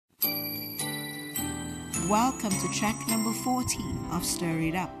Welcome to track number 14 of Stir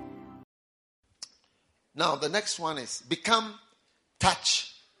It Up. Now, the next one is become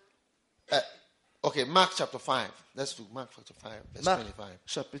touch. Mark chapter 5. Let's do Mark chapter 5, verse Marc 25.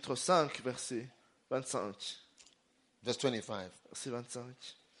 chapitre 5, verset 25. Verse 25. Verset 25.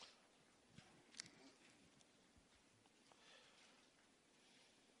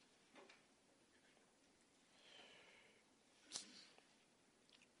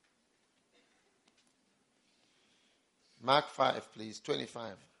 Mark 5, please,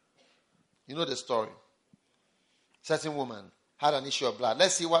 25. You know the story. Certain woman had an issue of blood.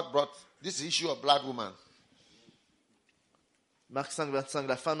 Let's see what brought this issue of blood woman. Marc 5, 25,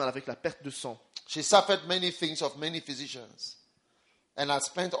 la femme avec la perte de sang. She suffered many things of many physicians and had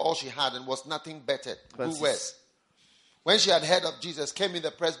spent all she had and was nothing better. Good 26. words. When she had heard of Jesus, came in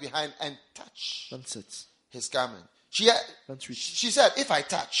the press behind and touched 27. his garment. She 28. said, if I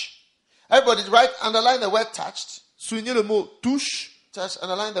touch. Everybody underline the word touched. Soulignez le mot touche. Touch,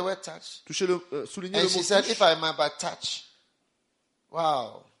 underline the word touch. Soulignez And le she mot said, touche. if I might but touch.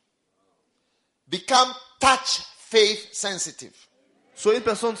 Wow. Become touch faith sensitive. Soyez une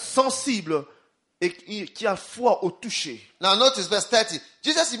personne sensible et qui a foi au toucher. Now notice verse 30.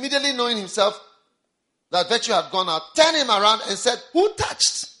 Jesus immediately knowing himself that virtue had gone out, turned him around and said, who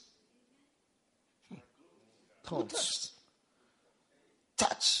touched? Who 30. touched?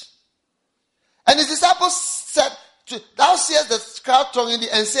 Touch. And his disciples said, thou seest the crowd thronging thee,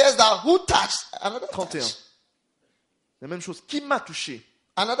 and sayest thou, who touched? Another 31. touch. La même chose. Qui m'a touché?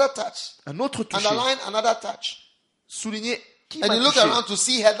 Another touch. Un autre touché. Underline another touch. Soulignez qui And m'a he looked touché. around to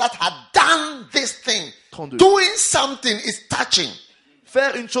see her that had done this thing. 32. Doing something is touching.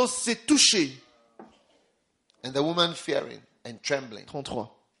 Faire une chose, c'est toucher. And the woman, fearing and trembling, 33.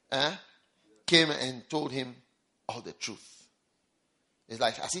 came and told him all the truth. It's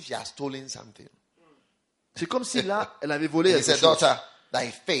like as if she had stolen something. C'est comme si là, elle avait volé And he quelque said, chose. daughter, thy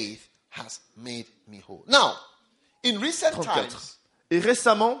faith has made me whole. Now, in recent 34. times, Et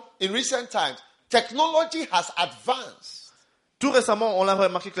récemment, technology has advanced tout récemment, on a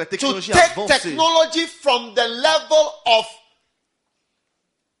remarqué que la to technologie a take avancé. technology from the level of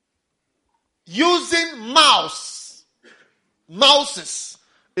using mouses,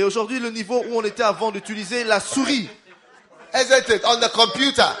 Et aujourd'hui, le niveau où on était avant d'utiliser la souris, isn't it, on the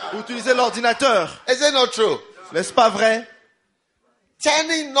computer. ou utiliser l'ordinateur. Is it not true? N'est-ce pas vrai?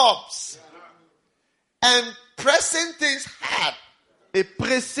 Turning knobs and pressing things hard Et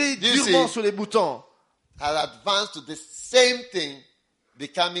presser Do you durement see? sur les boutons. has advanced to the same thing,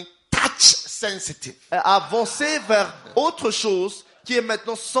 becoming touch sensitive. A avancé vers autre chose qui est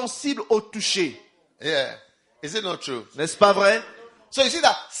maintenant sensible au toucher. Yeah. Is it not true? N'est-ce pas vrai? So you see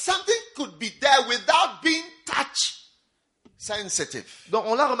that something could be there without being touch sensitive. Donc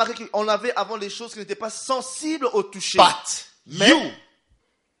on a remarqué qu'on avait avant les choses qui n'étaient pas sensibles au toucher. But Mais you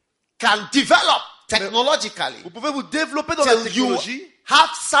can develop technologically vous pouvez vous développer dans la till you technologie have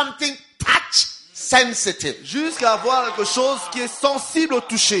something touch sensitive. jusqu'à avoir quelque chose qui est sensible au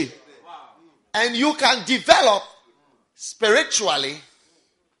toucher. And you can develop spiritually.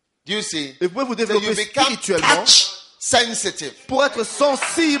 Do you see? Et vous pouvez vous Till you développer become spirituellement touch sensitive. pour être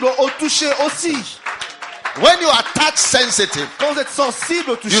sensible au toucher aussi. When you are touch sensitive, Quand vous êtes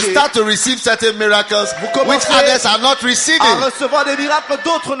sensible au you toucher, start to receive certain miracles which commencez others are not receiving. à recevoir des miracles que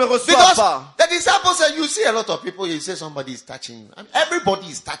d'autres ne reçoivent Because pas. the disciples said, you see a lot of people, you say somebody is touching you. I mean, everybody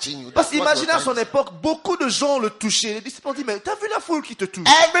is touching you. Parce That's what qu'imaginez you're à son trying to époque, beaucoup de gens le touchaient. Les disciples ont dit, mais t'as vu la foule qui te touche?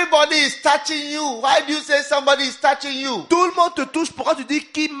 say. Everybody is touching you. Why do you say somebody is touching you? Tout le monde te touche. Pourquoi tu dis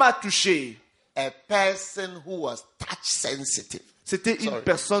qui m'a touché? A person who was touch sensitive. C'était une Sorry.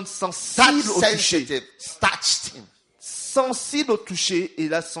 personne Touch sensible au toucher. sensitive touched him. Sensible au toucher et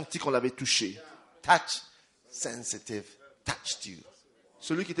il a senti qu'on l'avait touché. Touch sensitive touched you.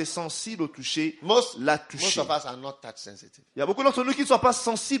 Celui qui était sensible au toucher Most l'a touché. of us are not touch sensitive. Il y a beaucoup d'entre nous qui ne sont pas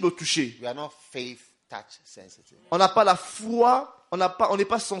sensibles au toucher. We are not faith touch sensitive. On n'a pas la foi, on n'est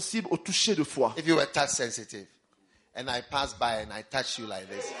pas sensible au toucher de foi. If you were touch sensitive and I pass by and I touch you like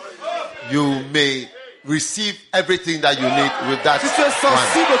this, you may receive everything that you need with that Si tu es one.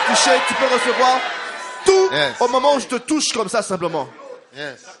 sensible au toucher, tu peux recevoir tout Yes. au moment où je te touche comme ça simplement.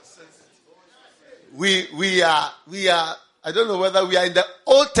 Yes. We are, I don't know whether we are in the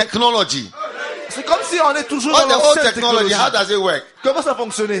old technology. C'est comme si on est toujours All dans the old l'ancienne technology, technologie. how does it work? Comment ça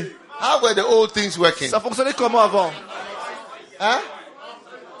fonctionnait? How were the old things working? Ça fonctionnait comment avant? Huh?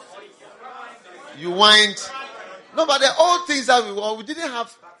 You wind. No, but the old things that we didn't have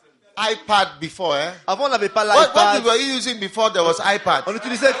iPad before, eh? Avant, on n'avait pas What l'iPad. were you using before there was iPad? On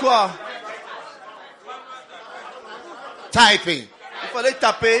utilisait quoi? Typing. Il fallait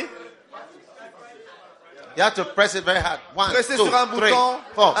taper. You have to press it very hard. 1, Pressez 2, sur un 3, bouton.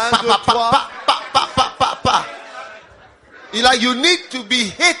 4. 1, Pa, 2, pa, pa, 3. pa, pa, pa, pa, pa, pa. You need to be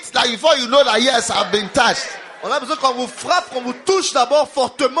hit like before you know that yes, I've been touched. On a besoin qu'on vous frappe, qu'on vous touche d'abord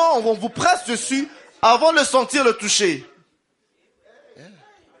fortement, on vous presse dessus avant de sentir le toucher.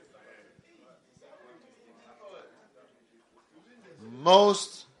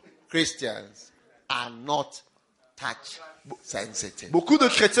 Most Christians are not touch sensitive. Beaucoup de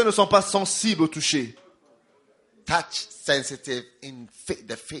chrétiens ne sont pas sensibles au toucher. Touch sensitive in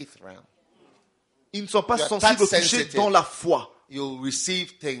the faith realm. Ils ne sont pas You are sensibles au touch toucher sensitive. dans la foi. You'll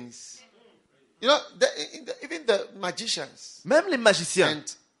receive things. You know, even the magicians Même les magiciens and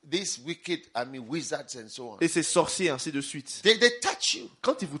these wicked, wizards and so on. et ces sorciers, ainsi de suite. They touch you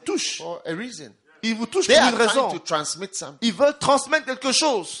Quand ils vous touchent, for a reason. ils vous touchent They pour are une trying raison. to transmit something. Ils veulent transmettre quelque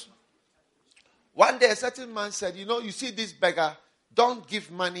chose. One day a certain man said, you see this beggar, don't give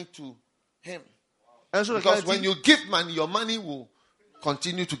money to him. Un jour, quelqu'un Because m'a when dit, you give money, your money will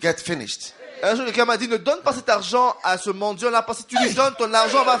continue to get finished. ne donne pas cet argent à ce mendiant-là, parce que si tu lui donnes, ton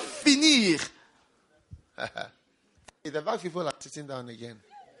argent va finir. The back people are sitting down again.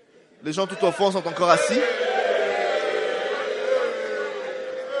 Les gens tout au fond sont encore assis.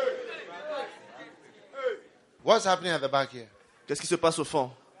 What's happening at the back here? Qu'est-ce qui se passe au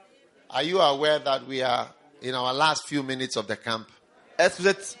fond? Are you aware that we are in our last few minutes of the camp? Est-ce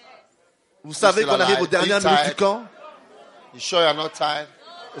que vous savez qu'on arrive aux dernières minutes du camp? You sure you're not tired?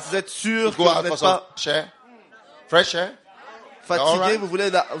 Est-ce que vous êtes sûr que Go vous out for n'êtes some pas share? Fresh air? fatigué? Alright. Vous avez besoin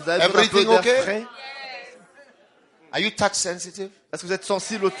d'un peu Everything d'air okay? frais? Are you touch sensitive? Est-ce que vous êtes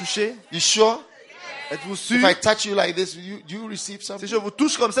sensible au toucher? You sure? Êtes-vous If sûr? I touch you like this, do you receive Si something? je vous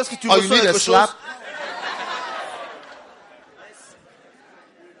touche comme ça, est-ce que tu Oh, you reçois need a quelque slap? chose?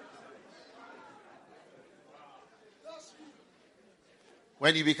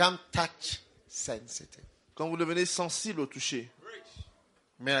 When you become touch sensitive, Quand vous devenez sensible au toucher,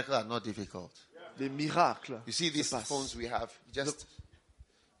 miracles are not difficult. des miracles You see these se passent. phones we have, just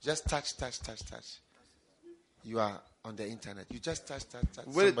touch. You are on the internet. You just touch.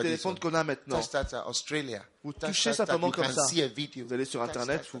 Vous voyez les Somebody is téléphones on- qu'on a maintenant. touch, Australia. Vous Touch, touchez touch, touch. simplement You comme can ça. see a video. Vous allez sur Touch,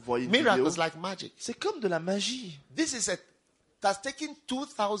 Internet, touch, vous touch. voyez une Miracles vidéo. like magic. C'est comme de la magie. This is it has taken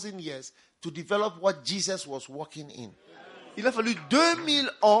 2,000 years to develop what Jesus was walking in. Il a fallu 2000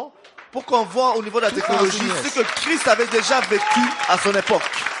 ans pour qu'on voit au niveau de la 2000 technologie years. ce que Christ avait déjà vécu à son époque.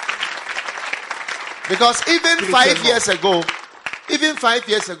 Because even Spirituellement. 5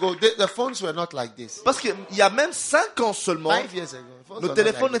 years ago, the phones were not like this. Parce qu'il y a même 5 ans seulement, 5 years ago, phones nos were not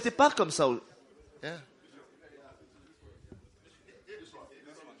téléphones like n'étaient pas comme ça. this.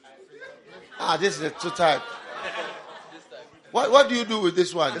 Yeah. This is too tight. What do you do with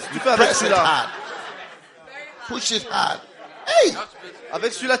this one? Qu'est-ce que You tu fais avec press it celui-là? hard. Push it hard. Hey!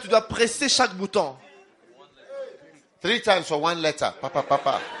 Avec celui-là, tu dois presser chaque bouton. 3 times for one letter. Papa,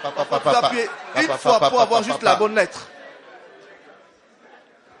 papa, papa, Tu papa, dois papa. appuyer une Papa, fois papa, pour avoir papa, juste papa. la bonne lettre.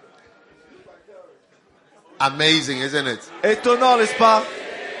 Amazing, isn't it? Étonnant, n'est-ce pas?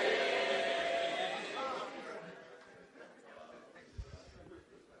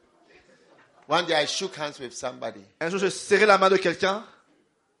 One day I shook hands with somebody. Un jour, je serrais la main de quelqu'un.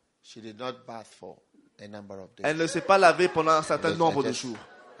 She did not bath for a number of days. Elle ne s'est pas lavée pendant un certain nombre de jours.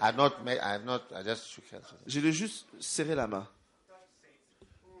 I just shook hands with her. Je l'ai juste serré la main.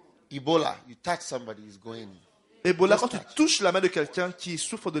 Ebola, you touch somebody, it's going. Ebola, Just quand tu touch. touches la main de quelqu'un qui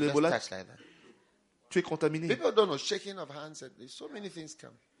souffre de Just l'Ebola, touch like that. tu es contaminé. People don't know shaking of hands. And so many things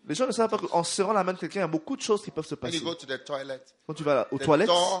come. Les gens ne savent pas qu'en serrant la main de quelqu'un, il y a beaucoup de choses qui peuvent se When passer. you go to the toilet, Quand tu vas aux the toilettes,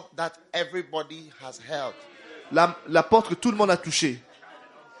 door that everybody has held, la porte que tout le monde a touchée,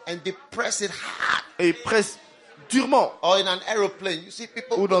 and they press it hard. et ils pressent durement, Or in an aeroplane, you see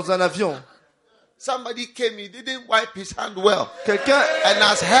people. ou dans un avion. Somebody came, he didn't wipe his hand well, Quelqu'un and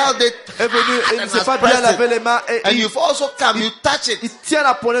has held it est venu et ne and s'est has pas bien pressed lavé it. les mains et And il you've also come, you touch it. tient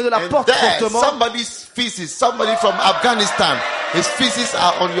la poignée de la And porte there, fortement. somebody's feces, somebody from Afghanistan, his feces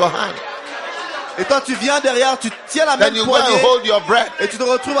are on your hand. Et toi, tu viens derrière, tu tiens la Then même you go and poignée hold your breath. et tu te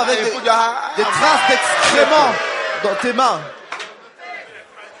retrouves avec And you put your hand. des traces d'excréments dans tes mains.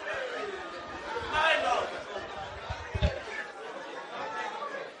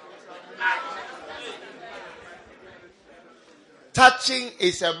 Touching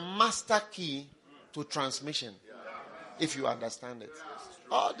is a master key to transmission, if you understand it.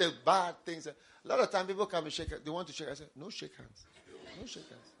 All the bad things. A lot of time people come and shake. They want to shake. I say, no shake hands. No shake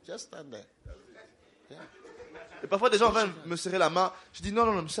hands. Just stand there. Yeah. Et parfois, des gens viennent me serrer la main. Je dis non,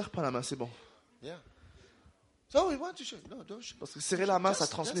 ne me serre pas la main, c'est bon. Yeah. So we want to shake. No, don't shake. Parce que serrer la main, ça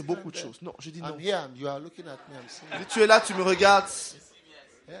Just transmet stand beaucoup de there. choses. Non, je dis non. I'm here. And you are looking at me. I'm seeing. Tu es là, tu me regardes.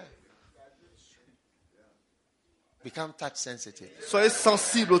 Yeah. Become touch sensitive. Soyez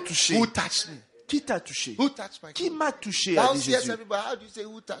sensible au toucher. Who touched me? Qui t'a touché? Who touched my Qui clothes? m'a touché, a dit Downstairs, Jésus. everybody, how do you say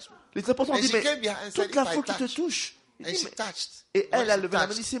who touched me? Les apôtres ont And dit, she mais came behind and said, toute la if I foule qui te touch. touche. Il And dit, she mais- touched. Et When elle she a levé la main et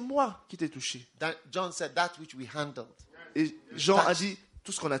touched, dit, c'est moi qui t'ai touché. John said, that which we handled. Et Jean a touched. dit,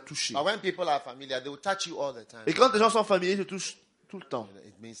 tout ce qu'on a touché. But when people are familiar, they will touch you all the time. Et quand les gens sont familiers, ils te touchent tout le temps.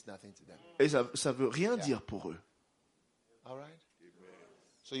 It means nothing to them. Et ça veut rien dire pour eux. All right?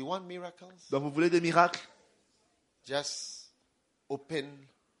 So you want miracles? Donc vous voulez des miracles? Just open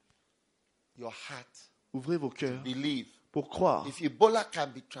your heart. Ouvrez vos cœurs Believe. pour croire. If Ebola can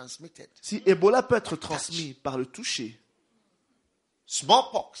be transmitted, Si Ebola peut être transmis par le toucher,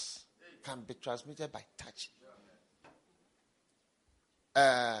 smallpox can be transmitted by touch.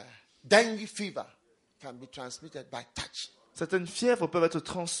 Dengue fever can be transmitted by touch. certaines fièvres peuvent être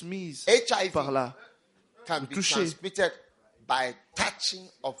transmises HIV par là. can be toucher. transmitted by touching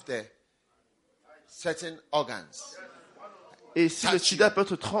of the certain organs. Et si le Touch sida you. peut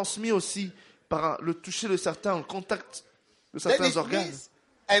être transmis aussi par le toucher de certains, le contact de Then certains it organes. means,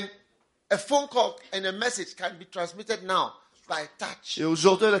 and a phone call and a message can be transmitted now by touch. Et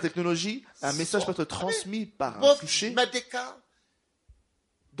aujourd'hui, la technologie, un message peut être transmis par un Both toucher medical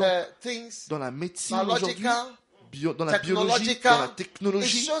things, dans la médecine aujourd'hui, biological, dans la biologie, dans la technological. It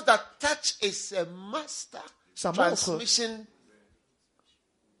technologie. shows that touch is a master Ça montre transmission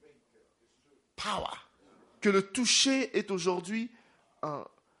power. que le toucher est aujourd'hui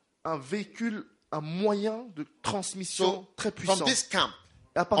un véhicule, un moyen de transmission So, très from puissant. this camp,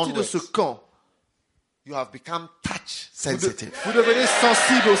 Et à partir de ce onwards, camp, you have become touch vous, sensitive. vous devenez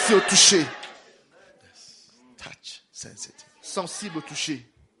sensible aussi au toucher. Touch sensitive. Sensible au toucher.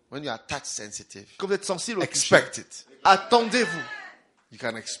 When you are touch sensitive, Quand vous êtes sensible au toucher, expect it. attendez-vous. You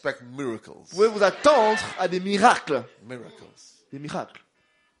can expect miracles. Vous pouvez vous attendre à des miracles. Miracles. Des miracles.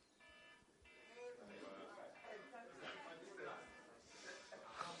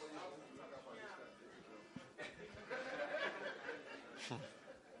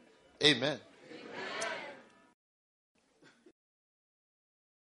 Amen.